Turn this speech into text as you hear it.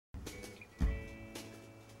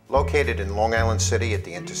Located in Long Island City at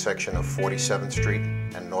the intersection of 47th Street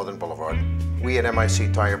and Northern Boulevard, we at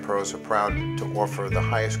M.I.C. Tire Pros are proud to offer the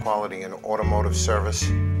highest quality in automotive service,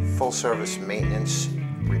 full service maintenance,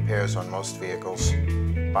 repairs on most vehicles,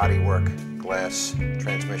 bodywork, glass,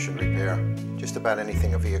 transmission repair, just about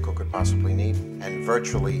anything a vehicle could possibly need, and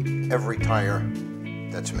virtually every tire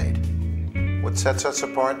that's made. What sets us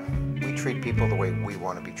apart? We treat people the way we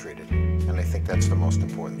want to be treated, and I think that's the most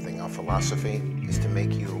important thing. Our philosophy is to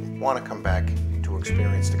make you want to come back to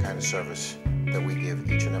experience the kind of service that we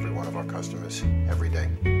give each and every one of our customers every day.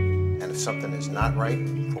 And if something is not right,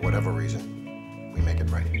 for whatever reason, we make it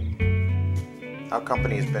right. Our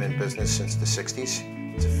company has been in business since the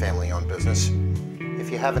 60s. It's a family-owned business.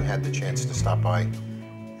 If you haven't had the chance to stop by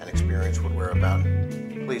and experience what we're about,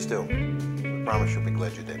 please do. We promise you'll be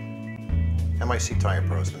glad you did. M.I.C. Tire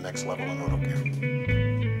Pros, the next level in auto care.